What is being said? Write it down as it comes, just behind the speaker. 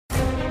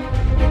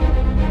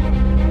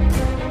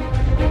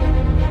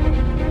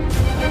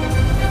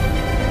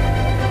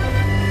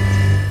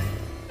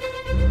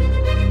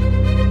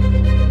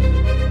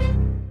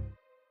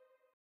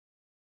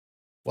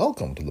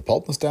Welcome to the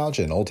Pulp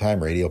Nostalgia and Old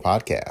Time Radio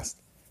podcast.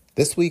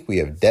 This week we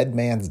have Dead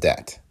Man's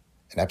Debt,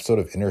 an episode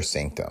of Inner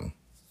Sanctum.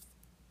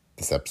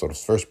 This episode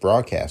was first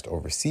broadcast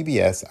over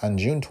CBS on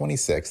June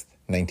 26,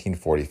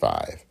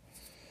 1945.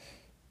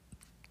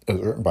 It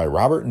was written by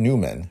Robert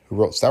Newman, who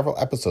wrote several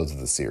episodes of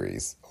the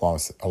series,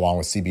 along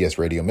with CBS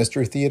Radio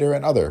Mystery Theater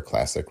and other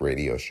classic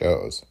radio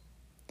shows.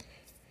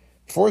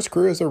 Before his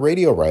career as a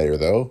radio writer,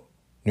 though,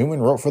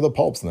 Newman wrote for the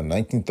pulps in the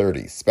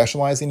 1930s,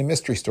 specializing in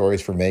mystery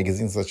stories for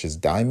magazines such as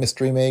Dime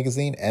Mystery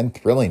Magazine and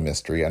Thrilling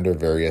Mystery under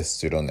various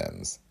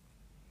pseudonyms.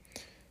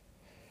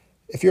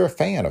 If you're a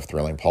fan of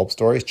thrilling pulp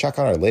stories, check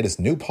out our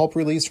latest new pulp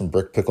release from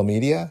Brick Pickle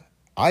Media,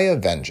 Eye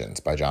of Vengeance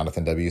by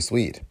Jonathan W.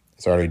 Sweet.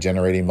 It's already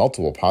generating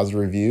multiple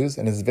positive reviews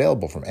and is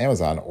available from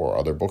Amazon or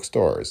other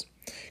bookstores.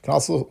 You can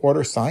also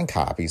order signed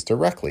copies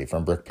directly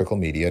from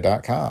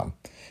brickpicklemedia.com.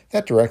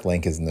 That direct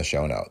link is in the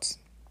show notes.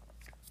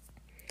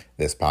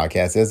 This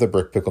podcast is a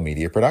Brick Pickle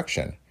Media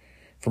production.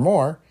 For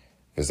more,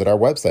 visit our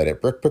website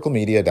at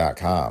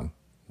brickpicklemedia.com.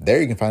 There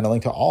you can find a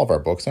link to all of our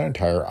books and our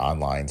entire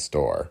online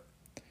store.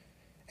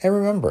 And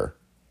remember,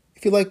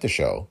 if you like the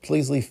show,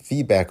 please leave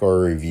feedback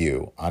or a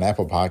review on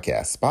Apple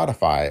Podcasts,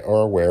 Spotify,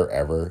 or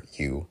wherever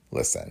you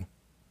listen.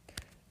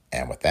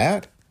 And with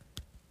that,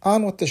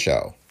 on with the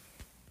show.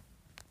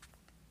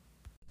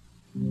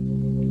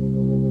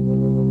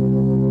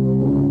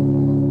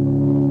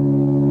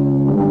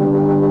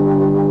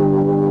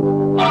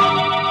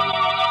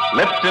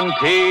 Lipton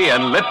Tea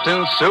and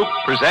Lipton Soup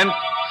present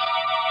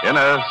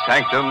Inner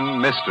Sanctum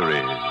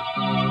Mysteries.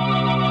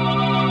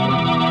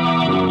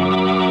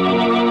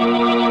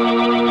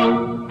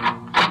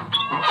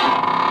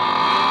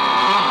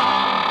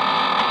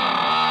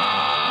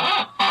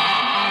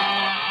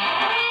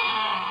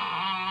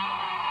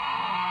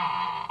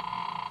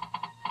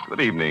 Good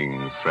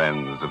evening,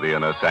 friends of the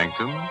Inner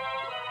Sanctum.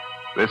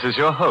 This is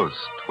your host,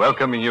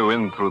 welcoming you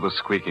in through the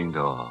squeaking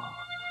door.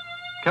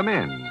 Come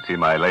in, see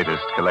my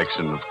latest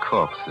collection of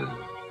corpses.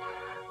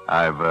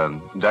 I've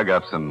dug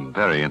up some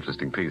very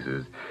interesting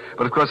pieces,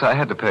 but of course I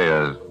had to pay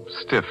a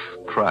stiff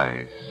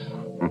price.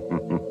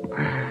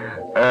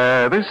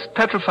 This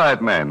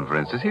petrified man, for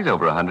instance, he's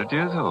over 100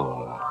 years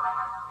old.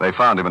 They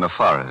found him in a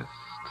forest.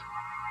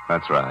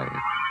 That's right,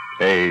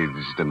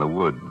 aged in the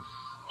woods.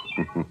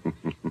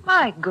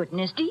 My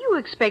goodness, do you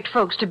expect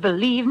folks to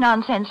believe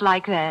nonsense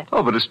like that?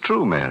 Oh, but it's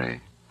true,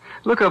 Mary.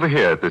 Look over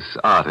here at this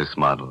artist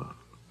model.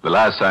 The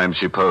last time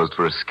she posed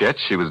for a sketch,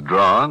 she was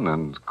drawn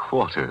and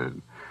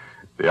quartered.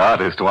 The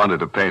artist wanted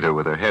to paint her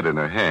with her head in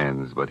her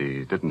hands, but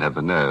he didn't have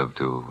the nerve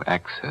to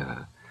axe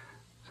her.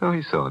 So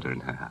he sawed her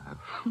in half.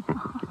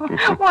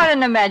 What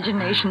an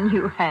imagination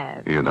you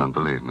have. You don't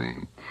believe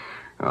me.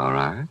 All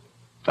right.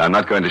 I'm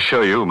not going to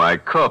show you my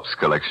corpse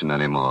collection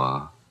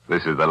anymore.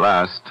 This is the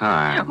last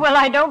time. Well,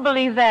 I don't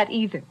believe that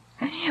either.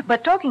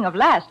 But talking of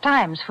last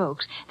times,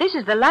 folks, this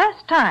is the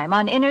last time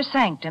on Inner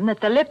Sanctum that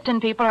the Lipton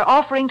people are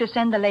offering to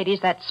send the ladies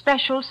that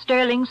special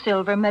sterling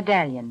silver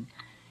medallion.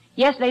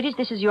 Yes, ladies,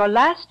 this is your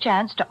last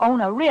chance to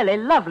own a really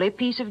lovely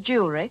piece of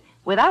jewelry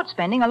without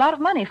spending a lot of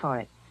money for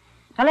it.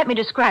 Now, let me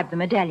describe the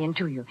medallion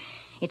to you.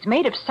 It's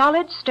made of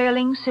solid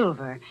sterling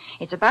silver.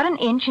 It's about 1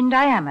 inch in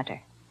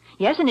diameter.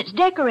 Yes, and it's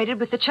decorated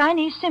with the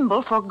Chinese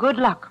symbol for good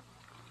luck.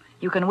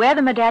 You can wear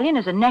the medallion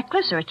as a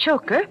necklace or a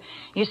choker.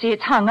 You see,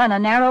 it's hung on a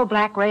narrow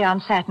black rayon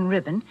satin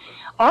ribbon.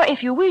 Or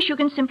if you wish, you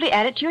can simply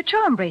add it to your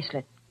charm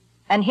bracelet.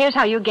 And here's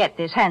how you get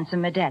this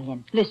handsome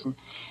medallion. Listen,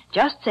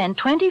 just send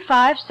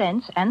 25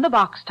 cents and the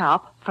box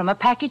top from a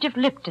package of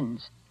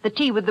Lipton's, the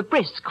tea with the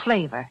brisk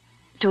flavor,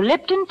 to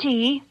Lipton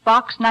Tea,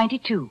 Box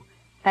 92.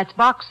 That's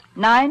Box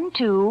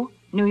 92,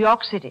 New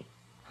York City.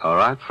 All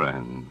right,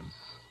 friends.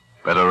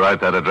 Better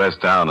write that address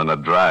down on a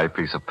dry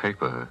piece of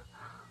paper.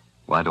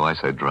 Why do I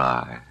say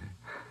dry?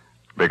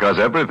 Because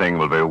everything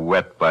will be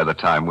wet by the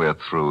time we're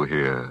through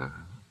here.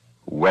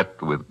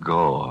 Wet with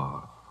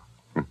gore.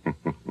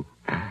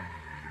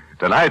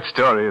 Tonight's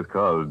story is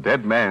called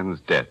Dead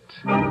Man's Debt.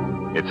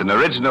 It's an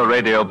original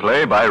radio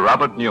play by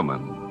Robert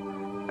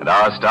Newman. And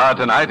our star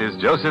tonight is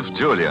Joseph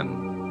Julian,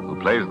 who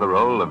plays the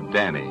role of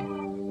Danny.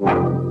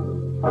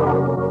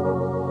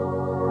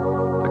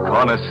 The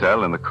corner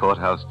cell in the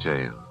courthouse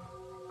jail.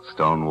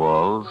 Stone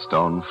walls,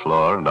 stone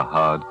floor, and a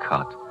hard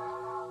cot.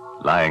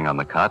 Lying on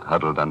the cot,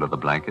 huddled under the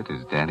blanket,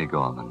 is Danny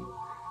Gorman.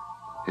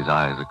 His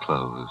eyes are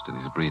closed and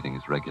his breathing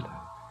is regular.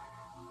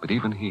 But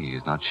even he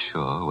is not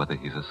sure whether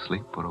he's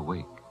asleep or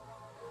awake.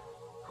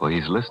 For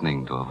he's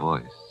listening to a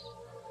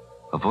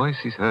voice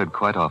he's heard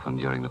quite often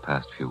during the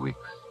past few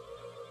weeks.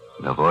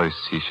 And a voice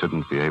he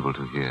shouldn't be able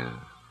to hear.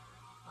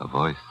 A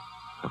voice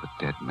of a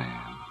dead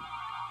man.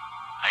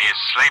 Are you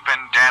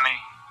sleeping,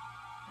 Danny?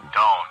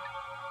 Don't.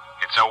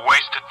 It's a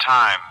waste of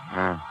time.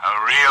 A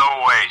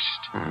real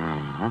waste.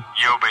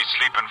 You'll be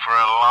sleeping for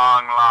a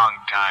long, long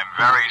time,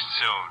 very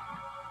soon.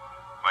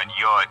 When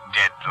you're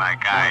dead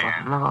like I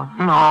am.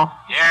 No.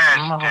 Yes,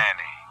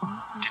 Danny.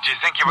 Did you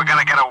think you were going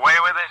to get away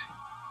with it?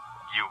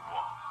 You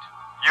won't.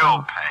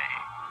 You'll pay.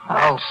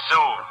 And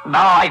soon. No,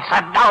 I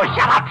said no.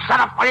 Shut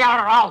up, will you?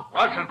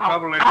 What's the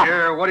trouble in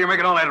here? What are you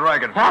making all that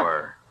racket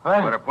for?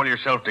 What? Better pull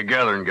yourself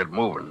together and get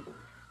moving.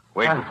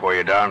 Waiting for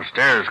you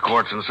downstairs,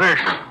 court's in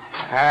session.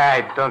 All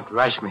right, don't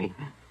rush me.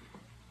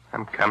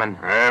 I'm coming.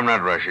 I'm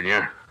not rushing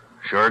you.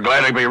 Sure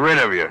glad to be rid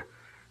of you.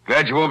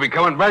 Glad you won't be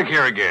coming back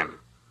here again.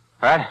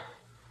 What?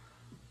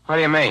 What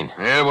do you mean?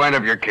 They'll wind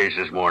up your case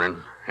this morning.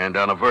 Hand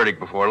down a verdict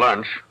before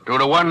lunch.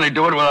 2-1, they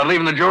do it without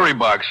leaving the jury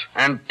box.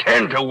 And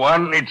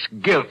 10-1, it's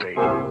guilty.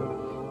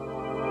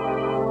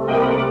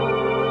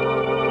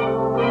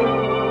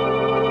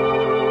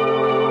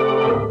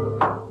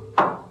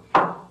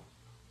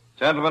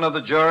 Gentlemen of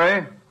the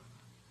jury,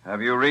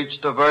 have you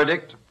reached a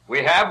verdict?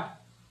 We have?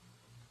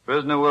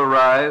 Prisoner will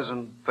rise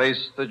and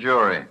face the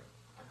jury.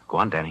 Go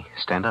on, Danny.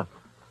 Stand up.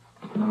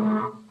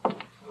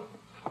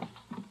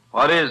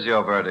 What is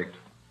your verdict?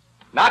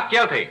 Not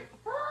guilty.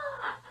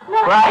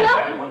 Right.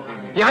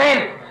 You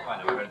mean?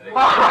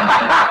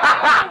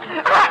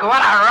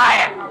 What a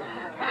riot.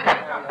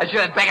 I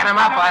should have taken him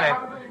up on it.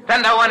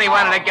 10-1 he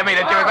wanted to give me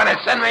that you were going to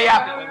send me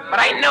up. But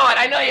I knew it.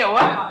 I knew you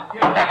would.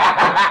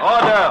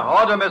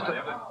 Order,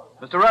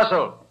 Mr.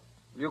 Russell.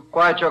 You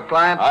quiet your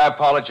client? I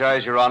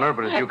apologize, Your Honor,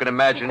 but as you can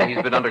imagine,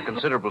 he's been under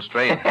considerable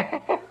strain.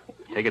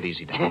 Take it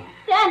easy, Danny.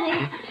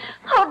 Danny.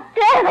 Oh,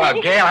 Danny.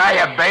 Oh, Gail,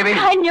 hiya, baby.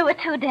 I knew it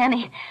too,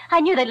 Danny.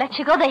 I knew they'd let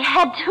you go. They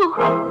had to.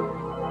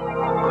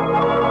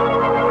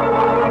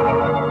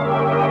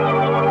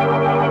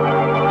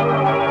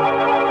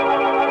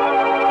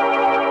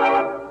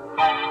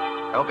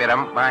 Hope you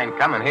don't mind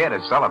coming here to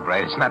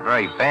celebrate. It's not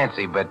very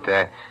fancy, but,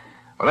 well,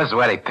 this is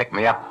where they picked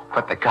me up,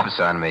 put the cuffs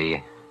on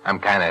me. I'm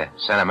kind of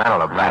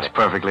sentimental about it. That's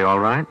perfectly all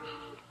right.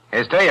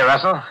 Here's to you,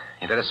 Russell.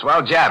 You did a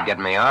swell job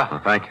getting me off. Well,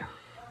 thank you.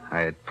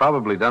 I had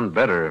probably done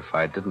better if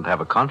I didn't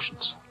have a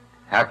conscience.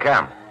 How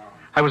come?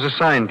 I was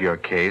assigned to your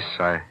case.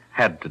 I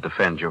had to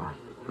defend you.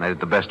 And I did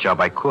the best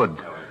job I could.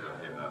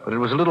 But it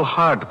was a little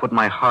hard to put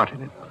my heart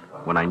in it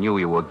when I knew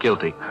you were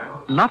guilty.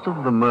 Not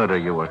of the murder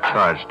you were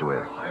charged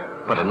with,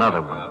 but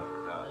another one.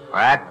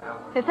 What?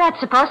 If that's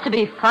supposed to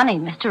be funny,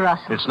 Mr.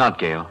 Russell. It's not,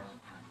 Gail.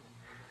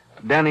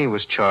 Danny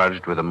was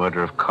charged with the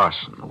murder of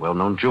Carson, a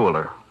well-known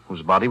jeweler,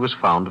 whose body was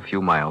found a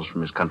few miles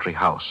from his country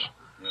house.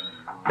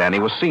 Danny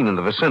was seen in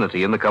the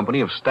vicinity in the company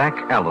of Stack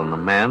Allen, a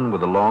man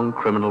with a long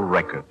criminal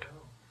record.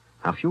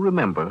 Now, if you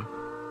remember,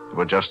 there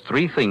were just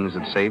 3 things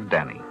that saved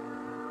Danny.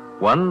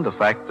 1, the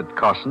fact that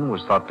Carson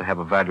was thought to have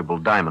a valuable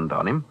diamond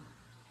on him.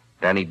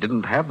 Danny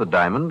didn't have the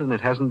diamond, and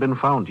it hasn't been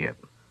found yet.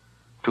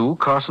 2,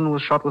 Carson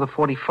was shot with a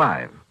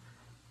 .45.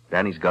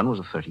 Danny's gun was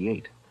a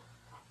 .38.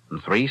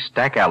 And 3,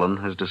 Stack Allen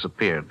has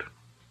disappeared.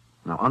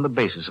 Now, on the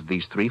basis of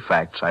these 3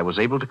 facts, I was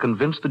able to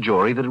convince the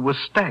jury that it was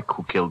Stack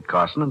who killed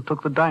Carson and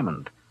took the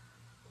diamond.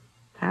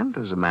 And,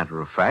 as a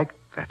matter of fact,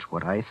 that's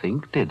what I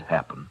think did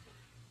happen.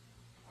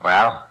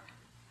 Well?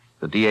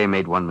 The DA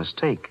made one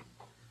mistake.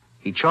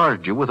 He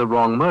charged you with a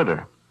wrong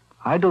murder.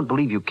 I don't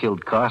believe you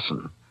killed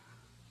Carson,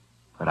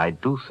 but I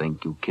do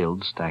think you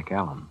killed Stack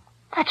Allen.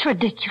 That's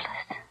ridiculous.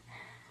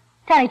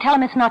 Danny, tell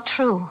him it's not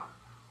true.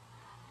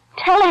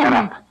 Tell him. Shut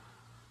up.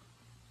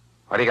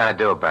 What are you going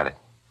to do about it?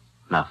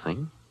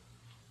 Nothing.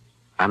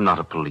 I'm not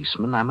a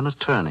policeman. I'm an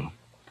attorney.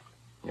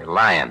 You're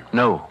lying.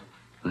 No.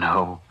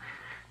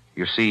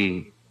 You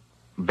see,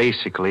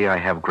 basically, I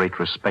have great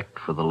respect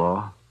for the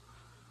law.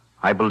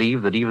 I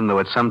believe that even though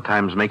it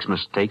sometimes makes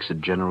mistakes,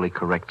 it generally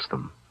corrects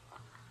them.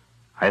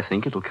 I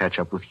think it'll catch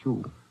up with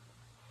you.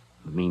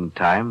 In the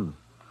meantime,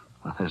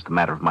 well, there's the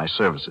matter of my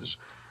services.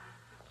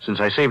 Since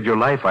I saved your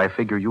life, I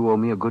figure you owe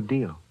me a good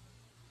deal.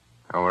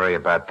 Don't worry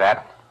about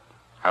that.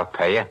 I'll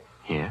pay you.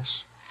 Yes?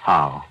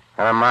 How?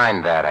 Never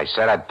mind that. I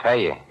said I'd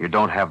pay you. You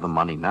don't have the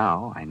money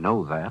now. I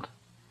know that.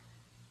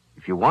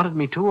 If you wanted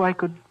me to, I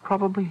could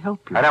probably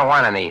help you. I don't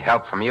want any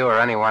help from you or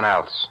anyone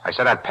else. I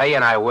said I'd pay you,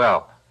 and I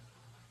will.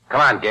 Come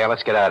on, Gail.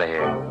 Let's get out of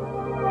here. Are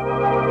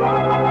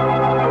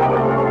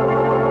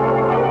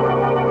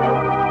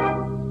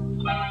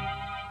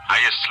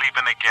you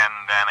sleeping again,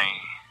 Danny?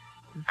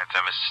 That's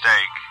a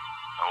mistake.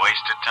 A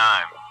waste of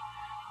time.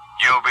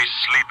 You'll be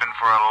sleeping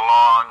for a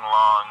long,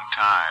 long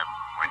time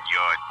when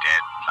you're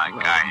dead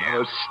like I am.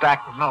 No,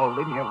 Stack, no,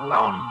 leave me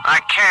alone. I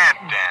can't,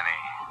 Danny.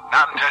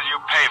 Not until you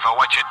pay for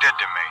what you did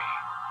to me.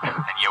 And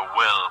you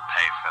will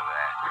pay for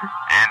that.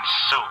 And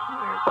soon.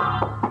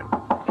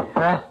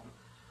 Huh?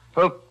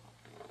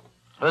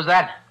 Who's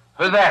that?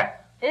 Who's there?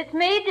 It's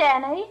me,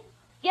 Danny.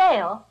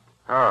 Gail.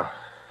 Oh.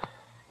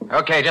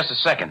 Okay, just a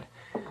second.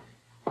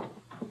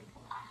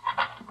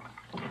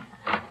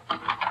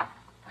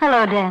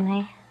 Hello,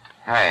 Danny.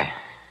 Hey.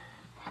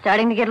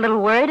 Starting to get a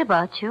little worried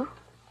about you.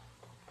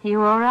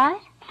 You all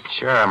right?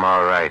 Sure, I'm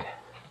all right.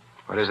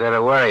 What is there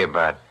to worry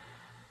about?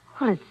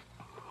 Well, it's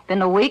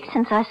been a week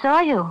since I saw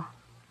you.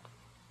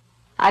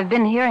 I've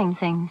been hearing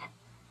things.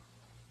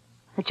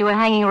 That you were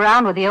hanging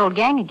around with the old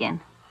gang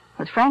again.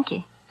 With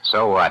Frankie.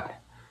 So what?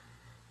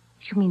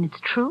 You mean it's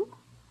true?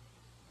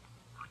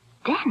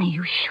 Danny,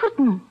 you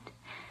shouldn't.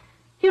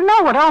 You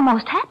know what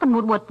almost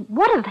happened what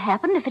would have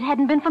happened if it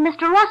hadn't been for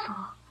Mr. Russell.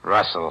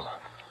 Russell.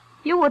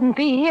 You wouldn't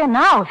be here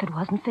now if it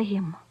wasn't for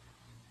him.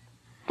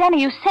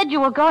 Danny, you said you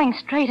were going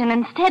straight, and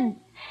instead...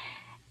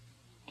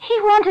 He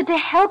wanted to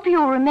help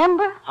you,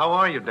 remember? How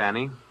are you,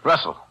 Danny?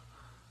 Russell,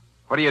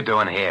 what are you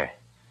doing here?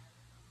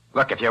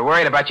 Look, if you're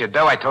worried about your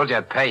dough, I told you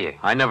I'd pay you.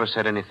 I never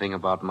said anything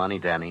about money,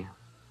 Danny.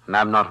 And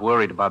I'm not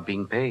worried about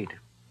being paid.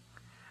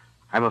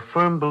 I'm a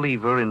firm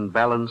believer in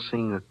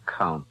balancing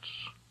accounts.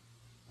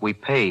 We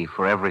pay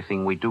for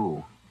everything we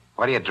do.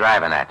 What are you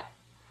driving at?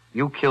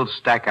 You killed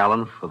Stack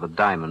Allen for the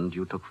diamond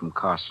you took from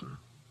Carson.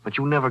 But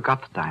you never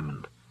got the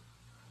diamond.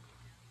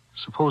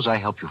 Suppose I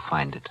help you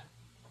find it.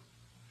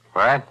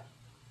 What?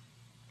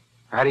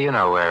 How do you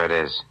know where it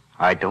is?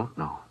 I don't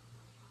know.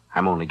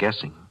 I'm only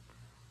guessing.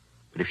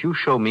 But if you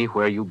show me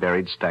where you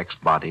buried Stack's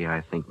body,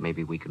 I think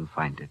maybe we can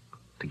find it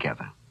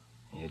together.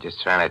 You're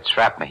just trying to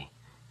trap me.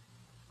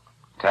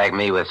 Tag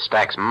me with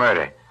Stack's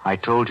murder. I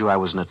told you I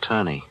was an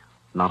attorney,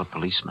 not a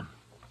policeman.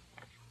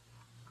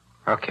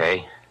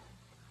 Okay.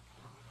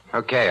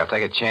 Okay, I'll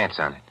take a chance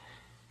on it.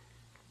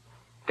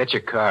 Get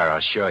your car, I'll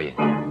show you.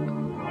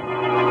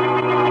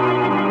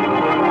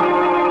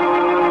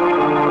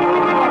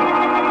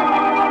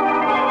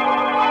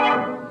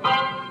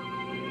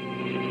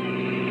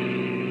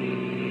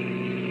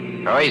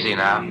 Go easy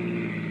now.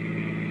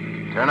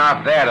 Turn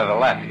off there to the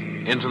left.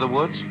 Into the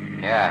woods?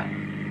 Yeah.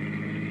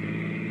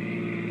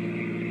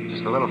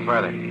 Just a little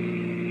further.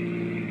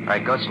 All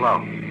right, go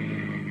slow.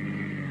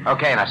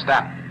 Okay, now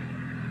stop.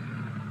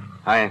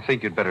 I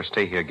think you'd better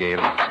stay here, Gail.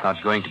 It's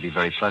not going to be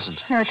very pleasant.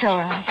 No, it's all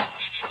right.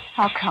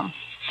 I'll come.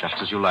 Just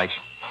as you like.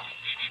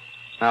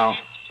 Now,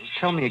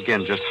 tell me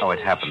again just how it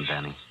happened,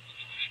 Danny.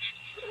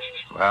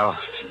 Well,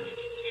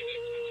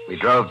 we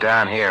drove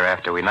down here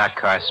after we knocked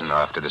Carson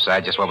off to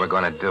decide just what we're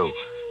going to do.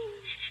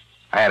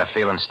 I had a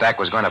feeling Stack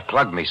was going to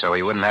plug me so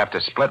he wouldn't have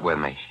to split with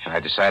me, and I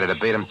decided to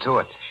beat him to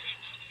it.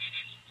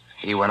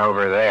 He went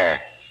over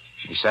there.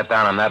 He sat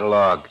down on that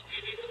log,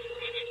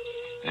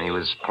 and he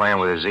was playing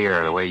with his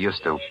ear the way he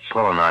used to,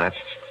 pulling on it.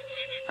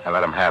 I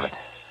let him have it.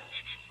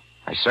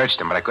 I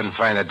searched him, but I couldn't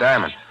find the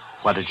diamond.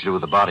 What did you do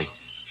with the body?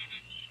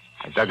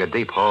 I dug a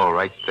deep hole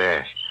right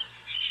there.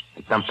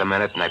 I dumped him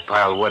in it, and I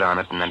piled wood on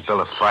it, and then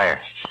built a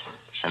fire.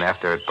 And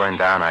after it burned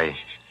down, I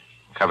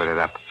covered it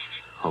up.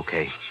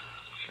 Okay.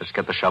 Let's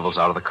get the shovels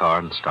out of the car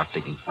and start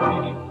digging.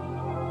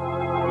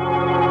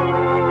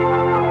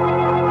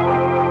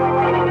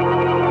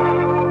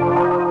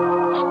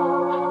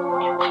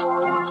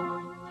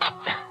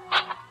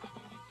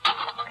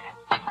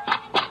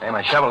 Hey,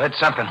 my shovel hit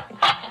something.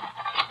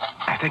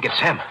 I think it's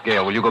him.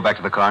 Gail, will you go back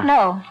to the car?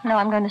 No,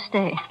 I'm going to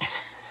stay.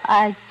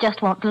 I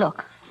just won't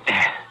look.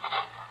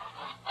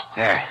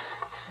 There.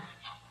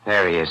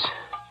 There he is.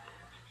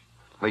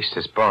 At least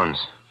his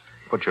bones.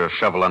 Put your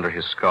shovel under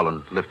his skull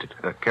and lift it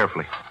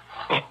carefully.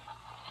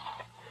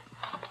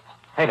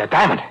 Hey, the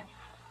diamond.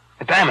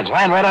 The diamond's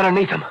lying right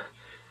underneath him.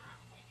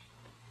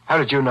 How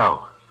did you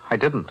know? I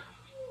didn't.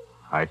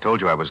 I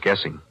told you I was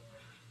guessing.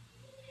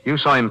 You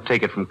saw him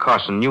take it from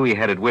Carson, knew he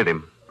had it with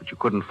him, but you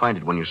couldn't find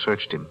it when you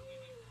searched him.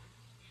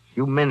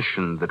 You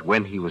mentioned that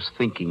when he was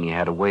thinking, he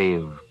had a way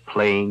of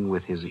playing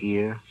with his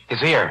ear.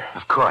 His ear,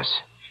 of course.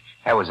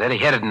 That was it. He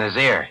hid it in his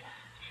ear.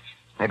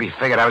 Maybe he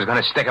figured I was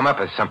going to stick him up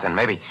with something.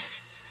 Maybe.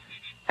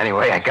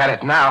 Anyway, I got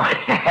it now.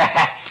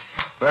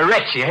 We're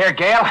rich, you hear,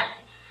 Gail?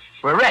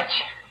 We're rich.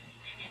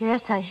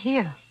 Yes, I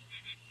hear.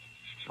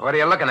 What are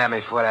you looking at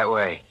me for that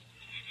way?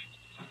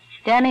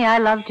 Danny, I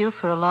loved you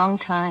for a long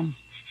time.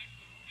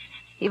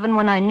 Even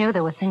when I knew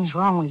there were things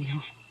wrong with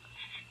you.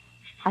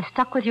 I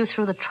stuck with you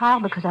through the trial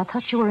because I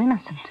thought you were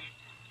innocent.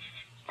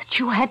 That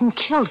you hadn't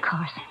killed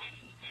Carson.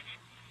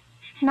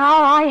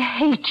 Now I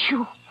hate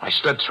you. I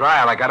stood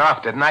trial. I got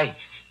off, didn't I?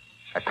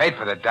 I paid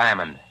for the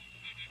diamond.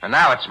 And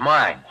now it's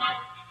mine.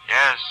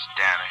 Yes,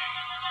 Danny,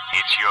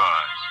 it's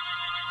yours.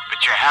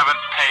 But you haven't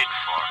paid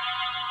for it.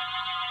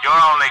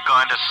 You're only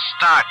going to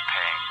start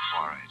paying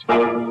for it.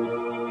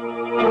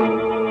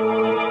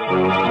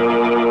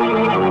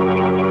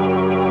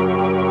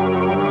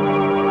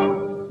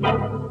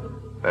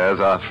 There's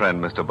our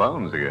friend, Mr.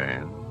 Bones,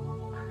 again.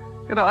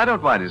 You know, I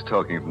don't mind his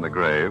talking from the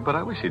grave, but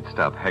I wish he'd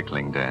stop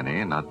heckling Danny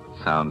and not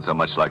sound so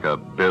much like a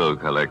bill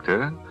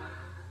collector.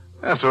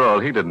 After all,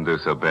 he didn't do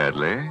so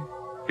badly.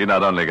 He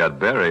not only got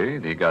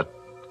buried, he got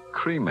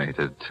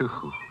cremated,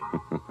 too.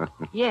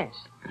 Yes,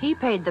 he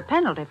paid the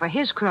penalty for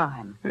his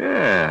crime.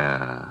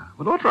 Yeah.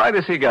 But what right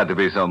has he got to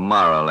be so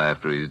moral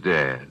after he's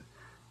dead?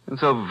 And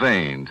so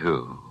vain,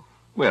 too.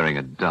 Wearing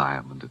a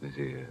diamond in his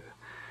ear.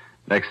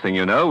 Next thing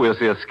you know, we'll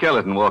see a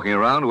skeleton walking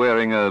around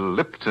wearing a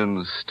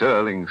Lipton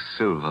sterling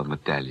silver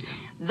medallion.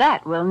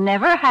 That will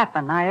never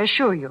happen, I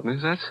assure you.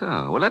 Is that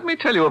so? Well, let me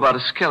tell you about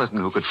a skeleton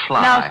who could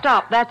fly. Now,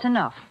 stop. That's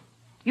enough.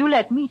 You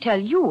let me tell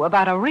you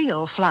about a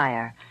real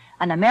flyer,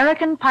 an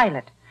American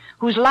pilot,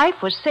 whose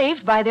life was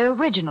saved by the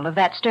original of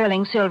that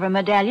sterling silver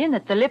medallion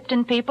that the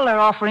Lipton people are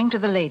offering to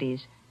the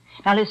ladies.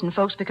 Now, listen,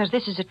 folks, because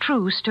this is a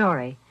true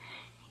story.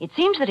 It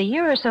seems that a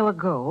year or so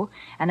ago,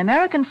 an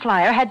American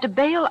flyer had to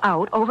bail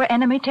out over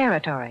enemy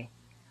territory.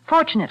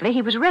 Fortunately,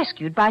 he was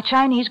rescued by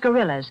Chinese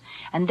guerrillas,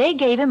 and they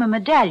gave him a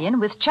medallion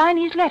with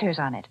Chinese letters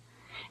on it.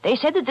 They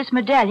said that this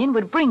medallion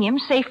would bring him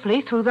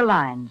safely through the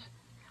lines.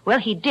 Well,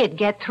 he did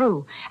get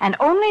through, and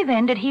only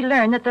then did he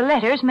learn that the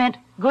letters meant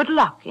good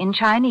luck in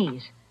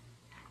Chinese.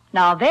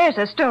 Now, there's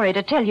a story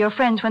to tell your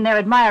friends when they're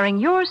admiring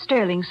your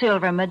sterling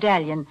silver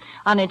medallion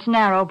on its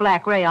narrow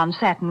black rayon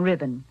satin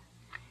ribbon.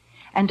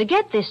 And to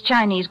get this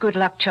Chinese good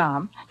luck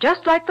charm,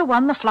 just like the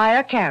one the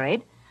flyer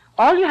carried,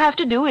 all you have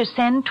to do is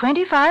send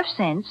 25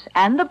 cents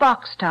and the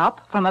box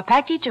top from a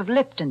package of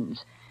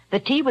Lipton's, the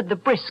tea with the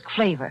brisk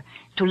flavor,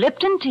 to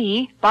Lipton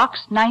Tea,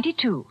 Box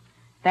 92.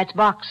 That's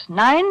Box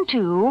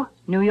 92,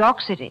 New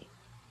York City.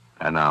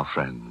 And now,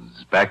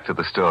 friends, back to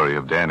the story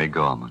of Danny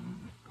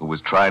Gorman, who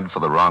was tried for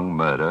the wrong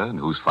murder and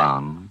who's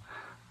found,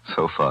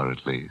 so far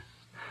at least,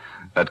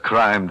 that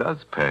crime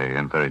does pay,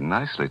 and very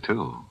nicely,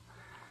 too.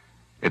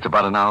 It's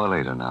about an hour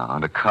later now,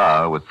 and a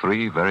car with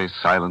 3 very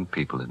silent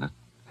people in it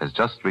has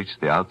just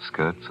reached the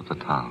outskirts of the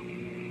town.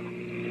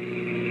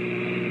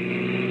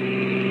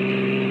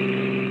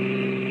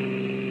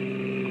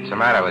 What's the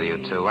matter with you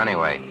two,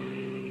 anyway?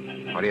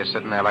 What are you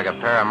sitting there like a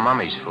pair of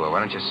mummies for? Why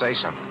don't you say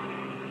something?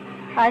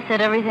 I said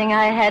everything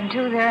I had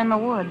to there in the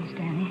woods,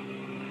 Danny.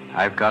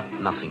 I've got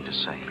nothing to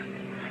say.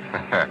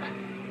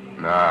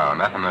 No,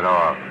 nothing at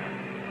all.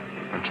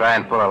 Don't try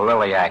and pull a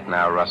lily act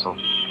now, Russell.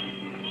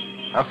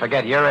 Don't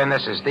forget, you're in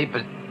this as deep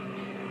as...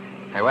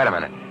 Hey, wait a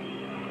minute.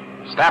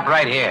 Stop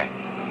right here.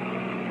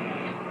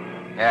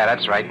 Yeah,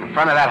 that's right, in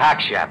front of that hock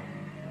shop.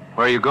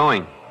 Where are you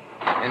going?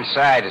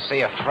 Inside to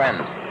see a friend.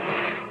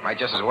 Might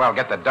just as well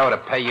get the dough to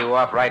pay you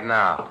off right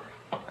now.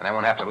 And I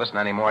won't have to listen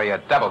to any more of your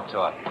double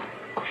talk.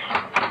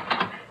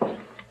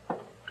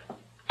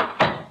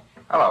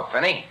 Hello,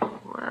 Finney.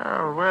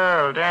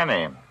 Well,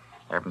 Danny.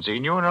 Haven't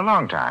seen you in a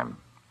long time.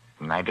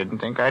 And I didn't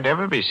think I'd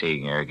ever be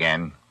seeing you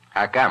again.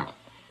 How come?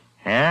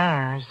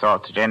 Yeah, I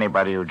thought that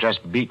anybody who'd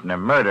just beaten a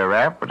murder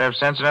rap would have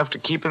sense enough to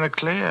keep in the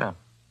clear.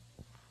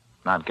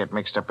 Not get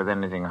mixed up with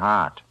anything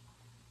hot.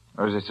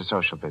 Or is this a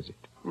social visit?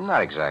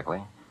 Not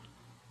exactly.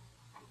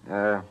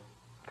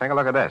 Take a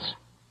look at this.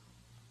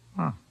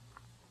 It's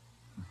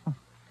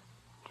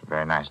a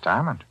very nice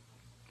diamond.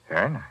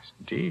 Very nice,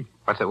 indeed.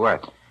 What's it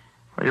worth?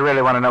 Well, you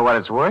really want to know what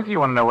it's worth? You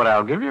want to know what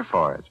I'll give you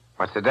for it?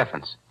 What's the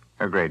difference?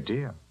 A great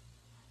deal.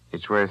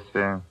 It's worth,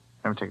 let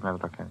me take another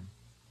look at it.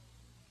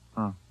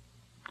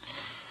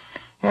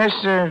 Yes,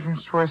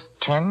 it's worth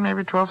 $10,000,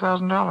 maybe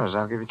 $12,000.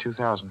 I'll give you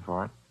 $2,000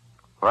 for it.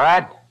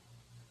 What?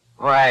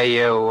 Why,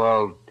 you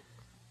old...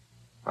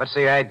 What's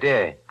the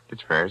idea?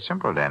 It's very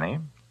simple, Danny.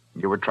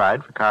 You were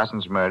tried for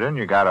Carson's murder, and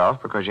you got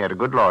off because you had a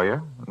good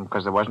lawyer and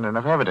because there wasn't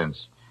enough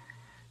evidence.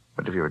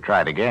 But if you were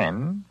tried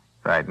again,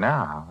 right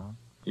now,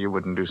 you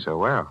wouldn't do so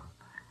well.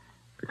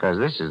 Because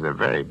this is the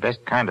very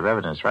best kind of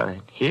evidence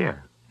right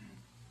here.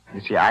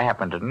 You see, I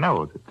happen to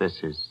know that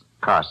this is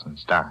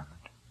Carson's diamond.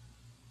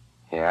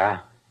 Yeah?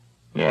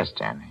 Yes,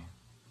 Danny.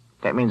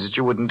 That means that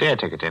you wouldn't dare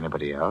take it to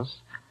anybody else.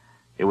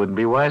 It wouldn't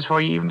be wise for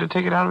you even to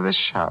take it out of this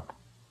shop.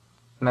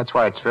 And that's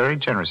why it's very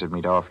generous of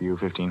me to offer you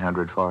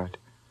 $1,500 for it.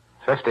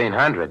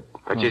 $1,500?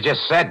 But you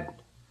just said...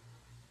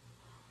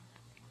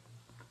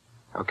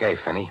 Okay,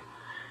 Finney.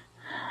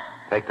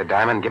 Take the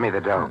diamond, give me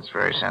the dough. That's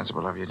very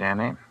sensible of you,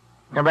 Danny.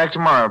 Come back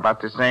tomorrow about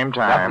the same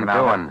time.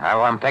 Nothing doing.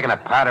 I'm taking a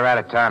powder out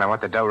of town. I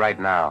want the dough right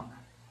now.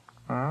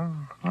 All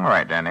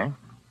right, Danny.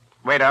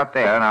 Wait out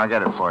there, and I'll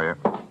get it for you.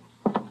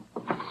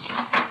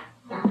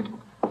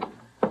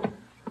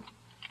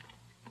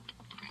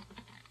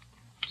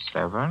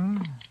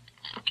 $7,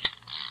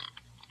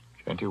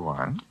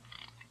 21,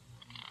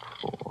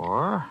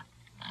 4,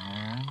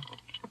 and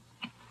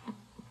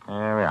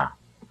there we are.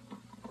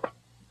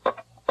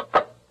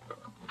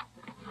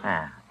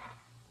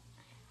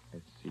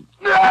 Let's see.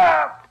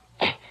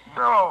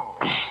 No.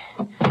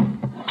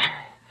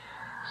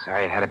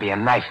 Sorry, it had to be a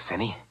knife,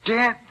 Finney.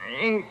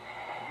 Danny,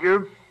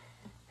 you...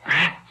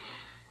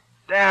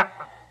 Damn.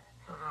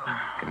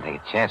 Couldn't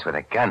take a chance with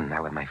a gun,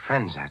 not with my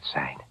friends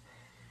outside.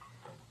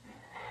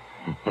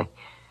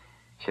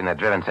 Shouldn't have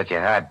driven such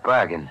a hard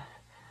bargain.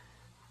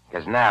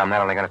 Because now I'm not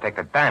only going to take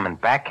the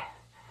diamond back,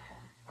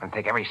 I'm going to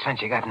take every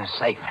cent you got in the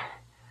safe.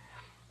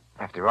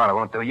 After all, it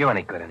won't do you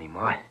any good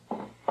anymore.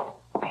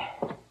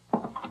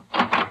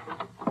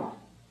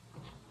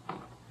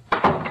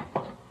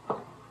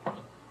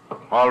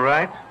 All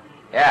right.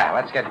 Yeah,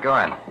 let's get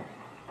going.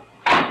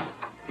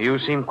 You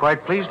seem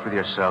quite pleased with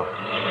yourself.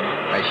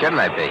 Why shouldn't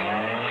I be?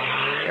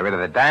 Get rid of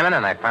the diamond,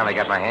 and I finally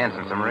got my hands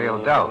on some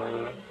real dough.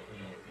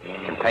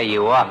 I can pay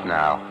you off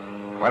now.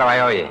 What do I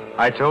owe you?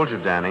 I told you,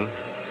 Danny.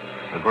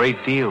 A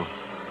great deal.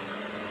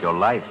 Your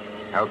life.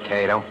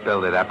 Okay, don't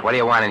build it up. What do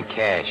you want in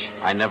cash?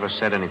 I never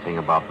said anything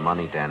about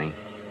money, Danny.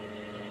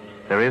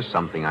 There is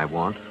something I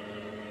want.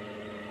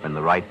 When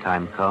the right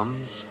time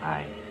comes,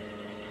 I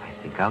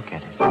think I'll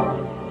get it.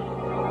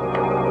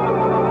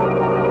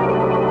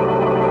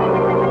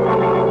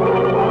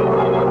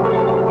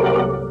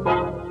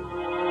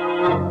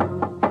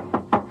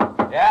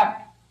 Yeah?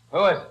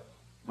 Who is it?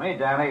 Me,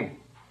 Danny.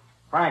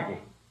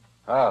 Frankie.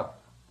 Oh,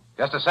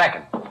 just a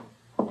second.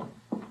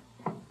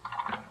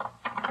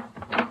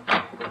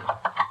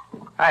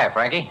 Hiya,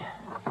 Frankie.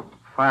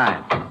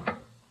 Fine. A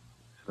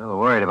little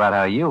worried about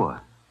how you were.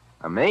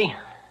 Me?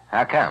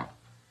 How come?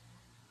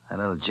 That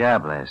little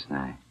job last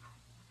night.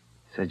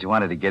 Said you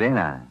wanted to get in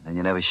on it, and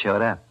you never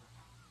showed up.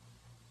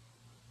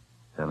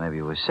 Thought maybe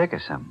you were sick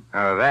or something.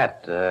 Oh,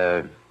 that,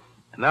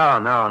 No.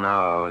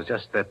 It was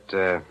just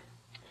that,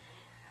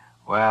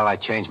 well, I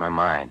changed my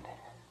mind.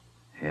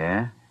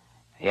 Yeah?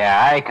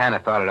 Yeah, I kind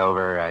of thought it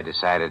over. I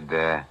decided,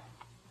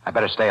 I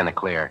better stay in the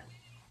clear.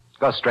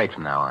 Go straight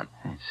from now on.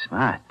 That's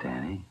smart,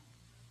 Danny.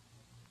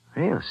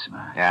 Real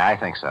smart. Yeah, I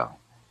think so.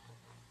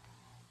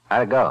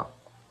 How'd it go?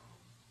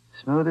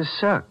 Smooth as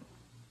silk.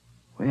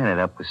 We ended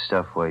up with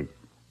stuff worth,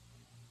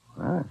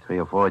 3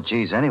 or 4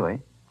 G's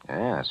anyway.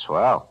 Yeah,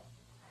 swell.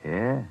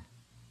 Yeah.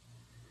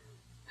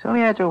 It's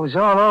only after it was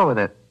all over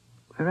that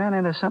we ran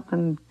into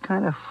something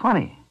kind of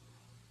funny.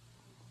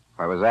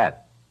 What was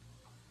that?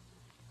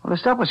 Well, the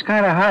stuff was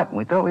kind of hot, and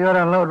we thought we ought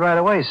to unload right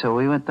away, so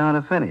we went down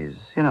to Finney's.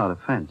 You know, the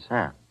fence.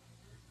 Yeah.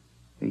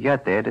 We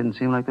got there, it didn't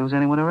seem like there was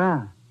anyone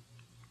around.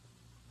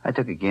 I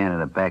took a gander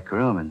in the back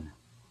room, and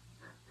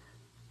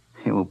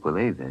you won't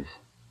believe this,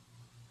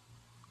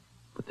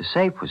 but the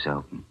safe was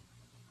open.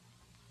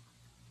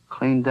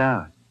 Cleaned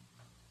out.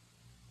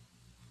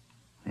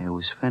 There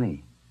was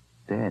Finney,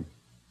 dead.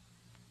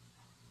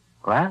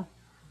 What?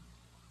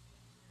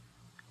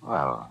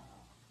 Well,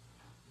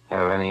 you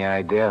have any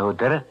idea who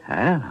did it?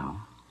 I don't know.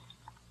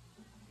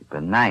 He'd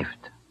been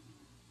knifed.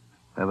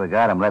 Whoever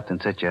got him left in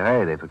such a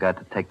hurry they forgot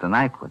to take the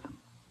knife with them.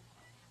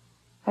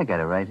 I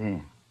got it right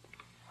here.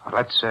 Well,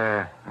 let's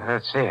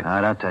see it.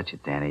 No, don't touch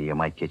it, Danny. You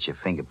might get your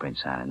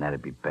fingerprints on it, and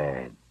that'd be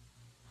bad.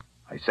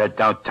 I said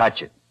don't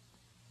touch it.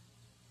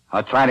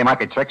 I'll try any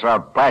monkey tricks or I'll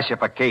blast you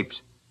for keeps.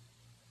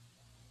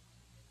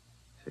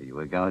 So you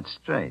were going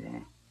straight, eh?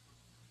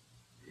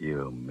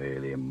 You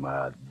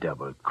mealy-mouthed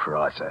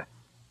double-crosser.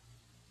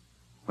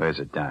 Where's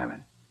the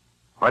diamond?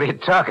 What are you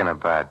talking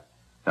about?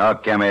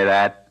 Don't give me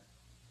that.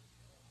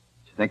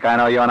 You think I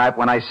know your knife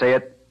when I say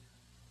it?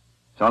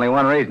 There's only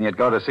one reason you'd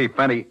go to see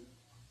Finney.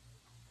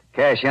 To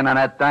cash in on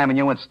that diamond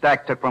you and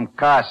Stack took from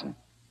Carson.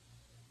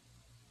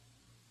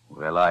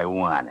 Well, I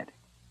want it.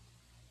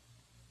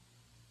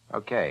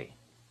 Okay,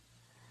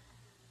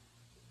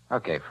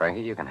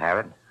 Frankie, you can have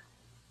it.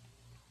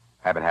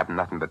 I've been having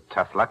nothing but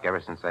tough luck ever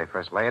since I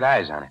first laid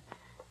eyes on it.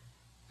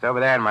 It's over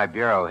there in my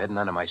bureau, hidden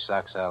under my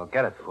socks. I'll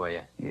get it for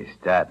you. You're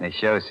starting to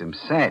show some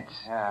sense.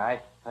 Yeah,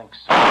 I think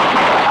so.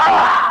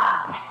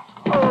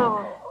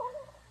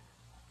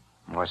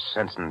 More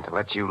sense than to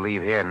let you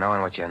leave here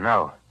knowing what you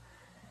know.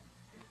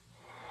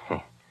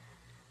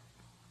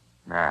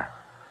 Now,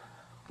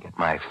 get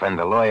my friend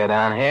the lawyer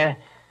down here.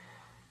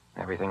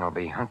 Everything will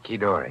be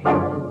hunky-dory.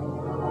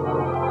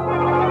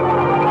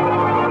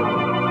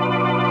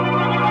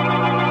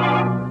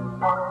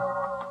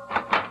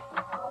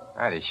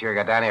 Well, you sure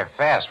got down here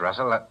fast,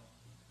 Russell.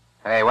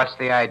 Hey, what's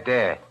the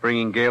idea?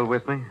 Bringing Gail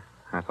with me?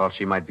 I thought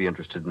she might be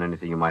interested in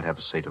anything you might have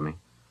to say to me.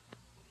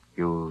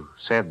 You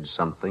said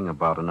something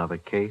about another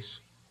case?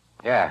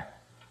 Yeah.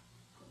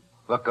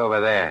 Look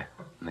over there,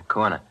 in the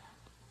corner.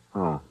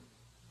 Oh.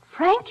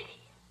 Frankie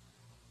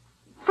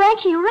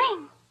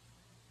Ring.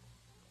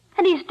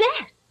 And he's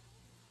dead.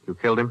 You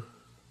killed him?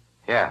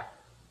 Yeah.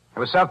 It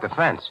was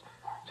self-defense.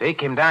 So he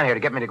came down here to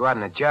get me to go out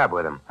on a job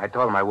with him. I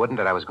told him I wouldn't,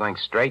 that I was going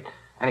straight,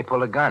 and he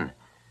pulled a gun.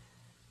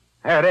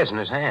 There it is in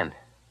his hand.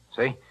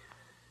 See?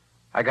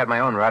 I got my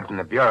own rod from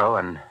the bureau,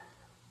 and,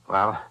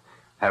 well,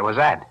 that was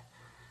that.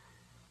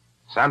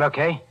 Sound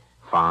okay?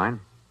 Fine.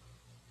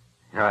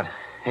 You know, it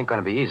ain't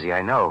going to be easy,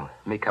 I know.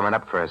 Me coming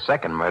up for a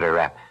second murder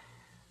rap.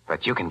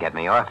 But you can get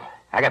me off.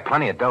 I got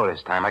plenty of dough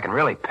this time. I can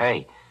really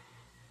pay.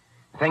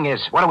 The thing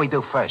is, what do we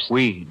do first?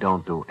 We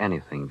don't do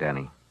anything,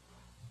 Danny.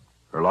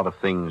 There are a lot of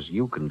things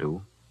you can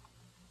do.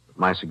 But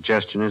my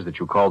suggestion is that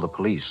you call the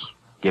police.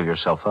 Give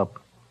yourself up.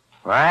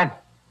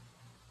 What?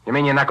 You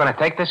mean you're not going to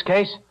take this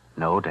case?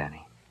 No,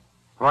 Danny.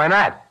 Why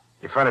not?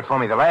 You fronted for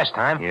me the last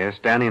time. Yes,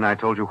 Danny, and I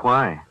told you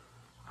why.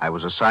 I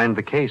was assigned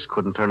the case,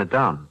 couldn't turn it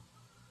down.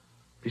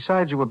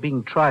 Besides, you were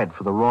being tried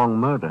for the wrong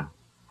murder.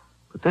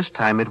 But this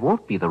time it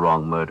won't be the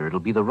wrong murder. It'll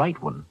be the right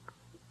one.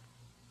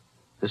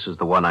 This is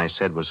the one I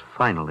said was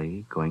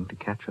finally going to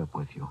catch up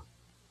with you.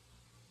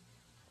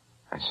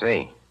 I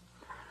see.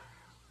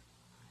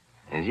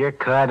 Is your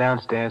car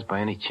downstairs by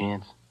any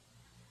chance?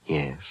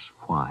 Yes,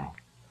 why?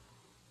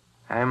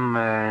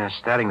 I'm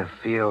starting to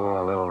feel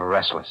a little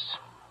restless.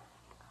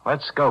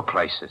 Let's go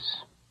places.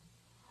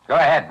 Go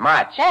ahead,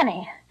 march.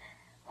 Danny,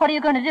 what are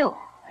you going to do?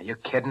 Are you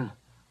kidding?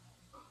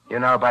 You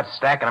know about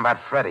Stack and about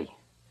Freddie.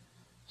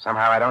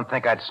 Somehow I don't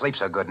think I'd sleep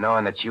so good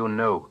knowing that you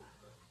knew.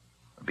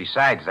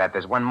 Besides that,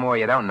 there's one more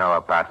you don't know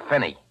about,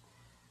 Finney.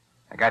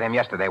 I got him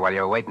yesterday while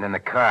you were waiting in the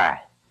car.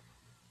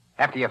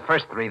 After your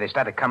first 3, they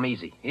started to come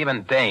easy,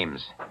 even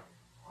dames.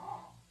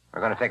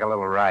 We're going to take a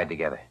little ride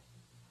together.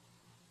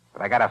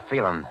 But I got a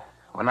feeling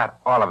we're not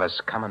all of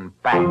us coming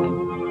back.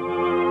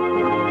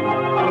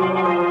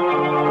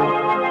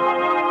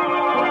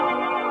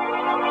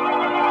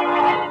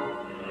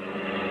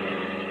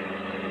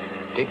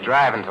 Keep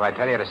driving till I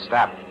tell you to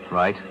stop.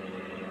 Right.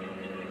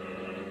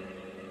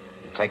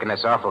 You're taking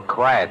this awful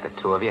quiet, the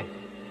two of you.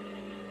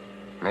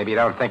 Maybe you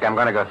don't think I'm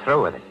going to go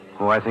through with it.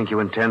 Oh, I think you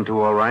intend to,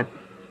 all right.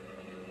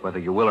 Whether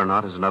you will or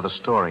not is another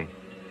story.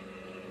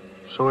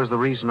 So is the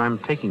reason I'm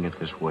taking it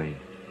this way.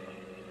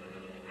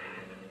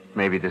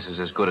 Maybe this is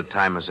as good a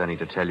time as any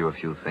to tell you a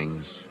few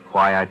things.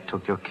 Why I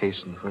took your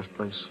case in the first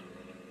place.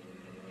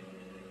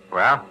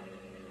 Well?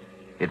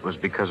 It was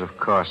because of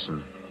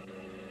Carson.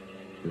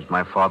 He was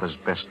my father's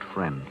best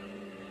friend.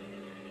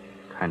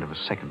 Kind of a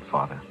second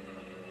father.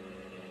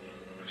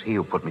 It was he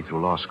who put me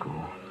through law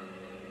school.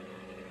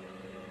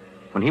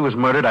 When he was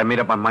murdered, I made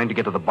up my mind to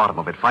get to the bottom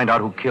of it, find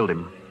out who killed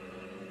him.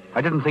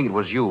 I didn't think it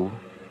was you,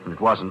 and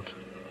it wasn't.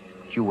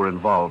 You were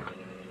involved.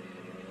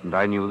 And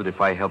I knew that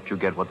if I helped you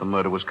get what the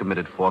murder was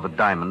committed for, the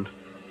diamond,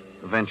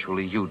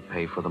 eventually you'd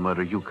pay for the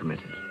murder you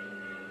committed.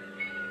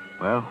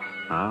 Well,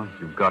 now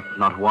you've got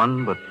not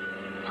one, but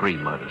 3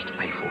 murders to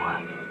pay for.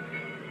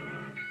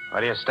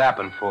 What are you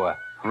stopping for?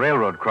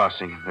 Railroad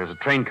crossing. There's a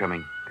train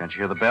coming. Can't you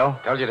hear the bell?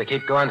 Told you to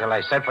keep going till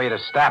I said for you to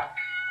stop.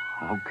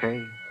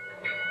 Okay.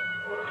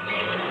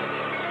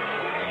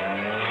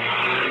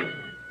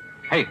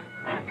 Hey,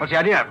 what's the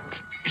idea?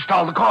 You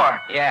stalled the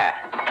car. Yeah.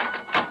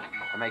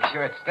 To make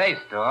sure it stays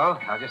stalled,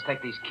 I'll just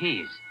take these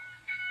keys.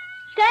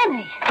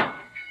 Danny,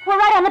 we're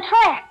right on the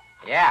track.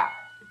 Yeah.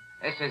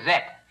 This is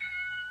it.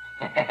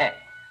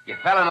 You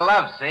fell in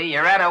love, see?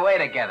 You ran away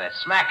together,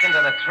 smacked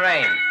into the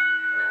train.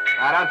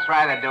 Now, don't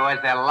try the doors.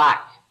 They're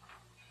locked.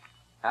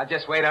 I'll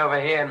just wait over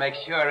here and make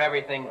sure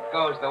everything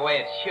goes the way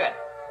it should.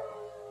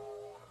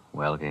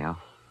 Well, Gail?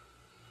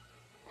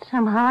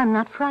 Somehow I'm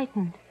not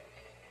frightened.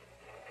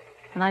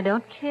 And I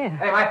don't care.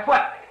 Hey, my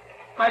foot!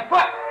 My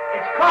foot!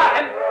 It's caught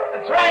in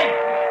the train!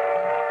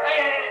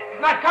 Hey,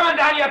 it's not coming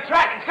down your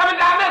track. It's coming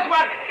down this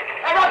one!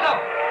 Hey, Russell!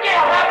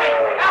 Gail, help me!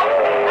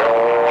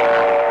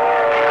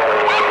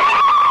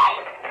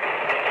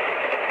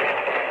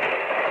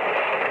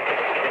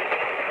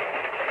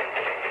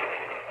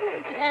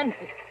 Oh, Danny.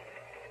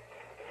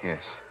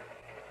 Yes.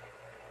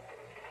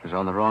 He was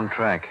on the wrong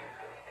track.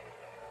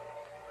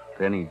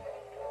 Then he'd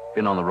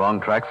been on the wrong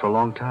track for a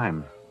long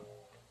time.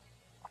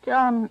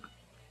 John,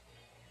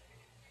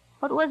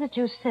 what was it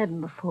you said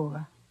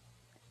before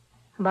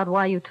about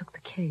why you took the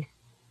case?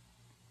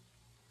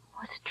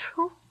 Was it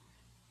true?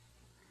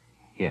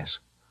 Yes.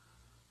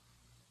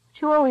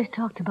 But you always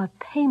talked about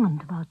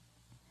payment, about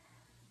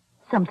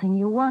something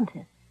you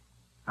wanted.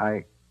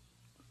 I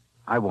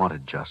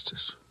wanted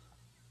justice.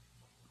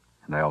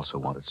 And I also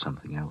wanted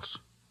something else.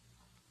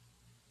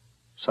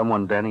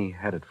 Someone Danny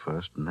had at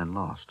first and then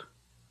lost.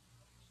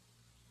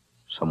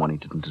 Someone he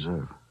didn't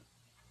deserve.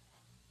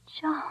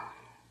 John.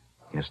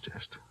 Yes,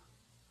 Jest.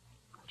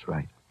 That's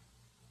right.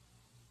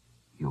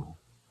 You.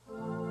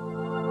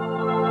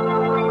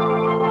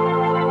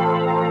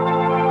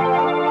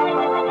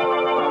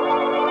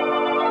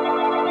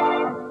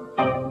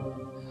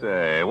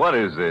 Say, what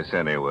is this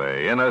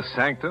anyway? Inner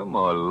Sanctum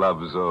or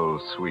Love's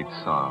Old Sweet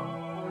Song?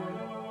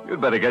 You'd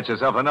better get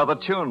yourself another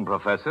tune,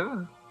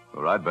 Professor.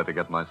 Or I'd better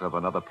get myself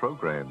another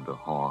program to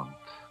haunt.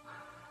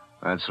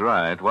 That's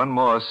right. One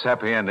more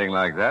sappy ending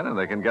like that, and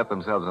they can get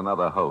themselves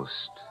another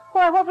host.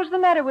 Why, what was the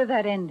matter with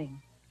that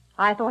ending?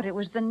 I thought it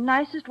was the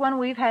nicest one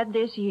we've had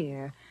this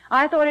year.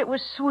 I thought it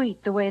was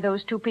sweet the way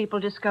those 2 people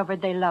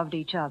discovered they loved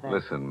each other.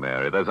 Listen,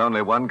 Mary, there's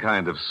only one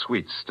kind of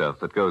sweet stuff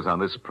that goes on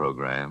this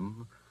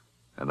program,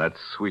 and that's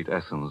sweet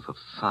essence of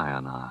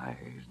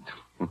cyanide.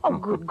 Oh,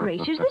 good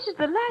gracious, this is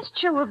the last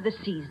show of the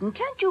season.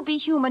 Can't you be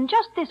human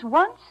just this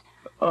once?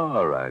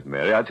 All right,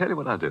 Mary, I'll tell you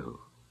what I'll do.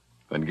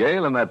 When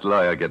Gail and that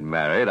lawyer get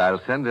married,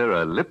 I'll send her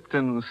a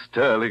Lipton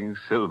sterling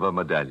silver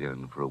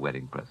medallion for a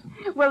wedding present.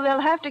 Well, they'll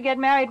have to get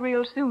married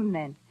real soon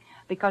then,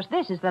 because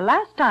this is the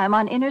last time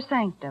on Inner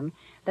Sanctum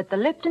that the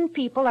Lipton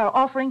people are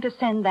offering to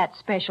send that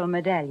special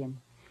medallion.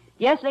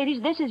 Yes,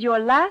 ladies, this is your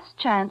last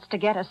chance to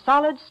get a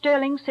solid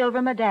sterling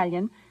silver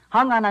medallion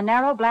hung on a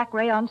narrow black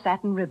rayon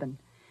satin ribbon.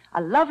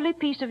 A lovely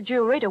piece of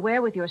jewelry to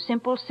wear with your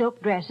simple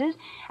silk dresses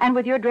and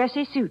with your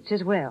dressy suits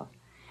as well.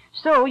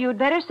 So you'd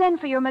better send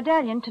for your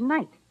medallion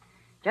tonight.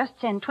 Just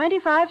send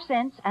 25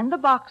 cents and the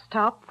box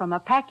top from a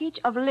package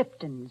of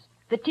Liptons,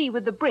 the tea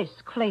with the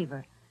brisk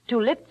flavor, to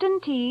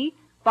Lipton Tea,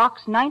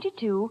 Box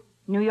 92,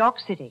 New York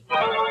City.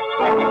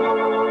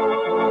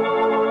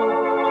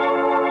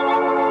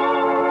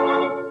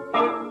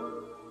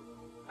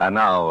 And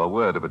now, a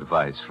word of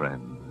advice,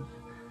 friends.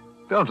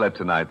 Don't let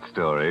tonight's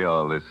story,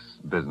 all this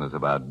business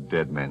about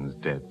dead men's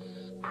debts,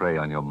 prey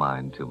on your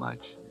mind too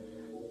much.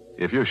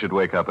 If you should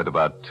wake up at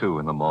about 2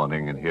 in the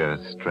morning and hear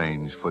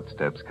strange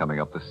footsteps coming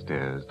up the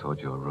stairs toward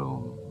your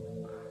room,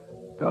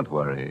 don't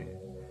worry.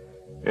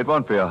 It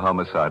won't be a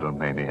homicidal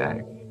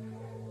maniac.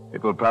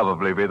 It will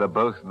probably be the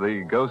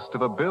ghost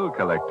of a bill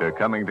collector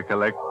coming to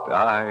collect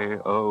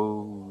IOU.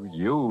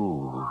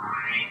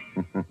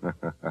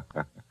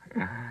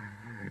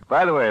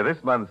 By the way,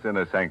 this month's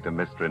Inner Sanctum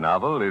mystery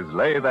novel is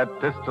Lay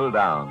That Pistol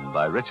Down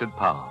by Richard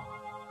Powell.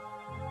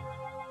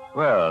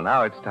 Well,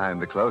 now it's time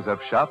to close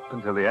up shop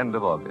until the end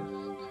of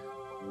August.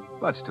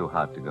 Much too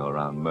hot to go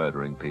around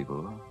murdering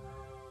people.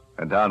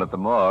 And down at the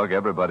morgue,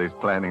 everybody's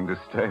planning to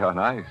stay on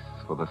ice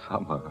for the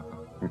summer.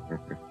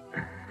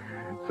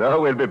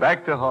 So we'll be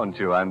back to haunt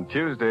you on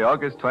Tuesday,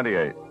 August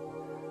 28th.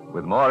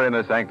 with more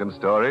Inner Sanctum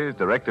stories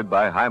directed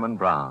by Hyman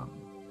Brown.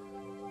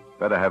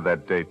 Better have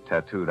that date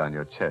tattooed on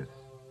your chest.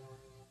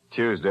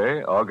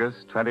 Tuesday,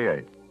 August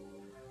 28th.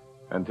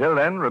 Until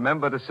then,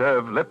 remember to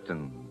serve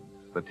Lipton's,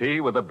 the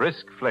tea with a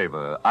brisk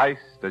flavor,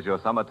 iced as your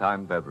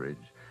summertime beverage.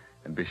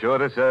 And be sure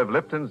to serve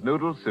Lipton's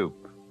noodle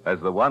soup as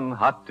the one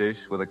hot dish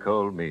with a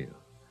cold meal.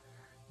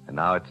 And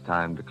now it's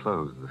time to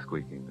close the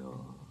squeaking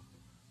door.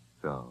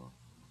 So,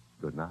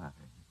 good night.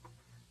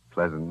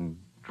 Pleasant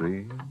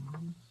dreams.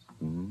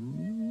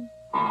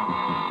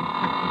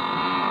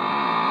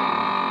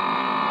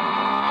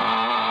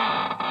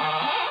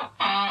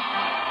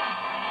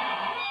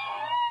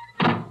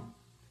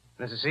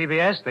 This is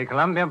CBS, the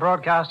Columbia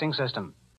Broadcasting System.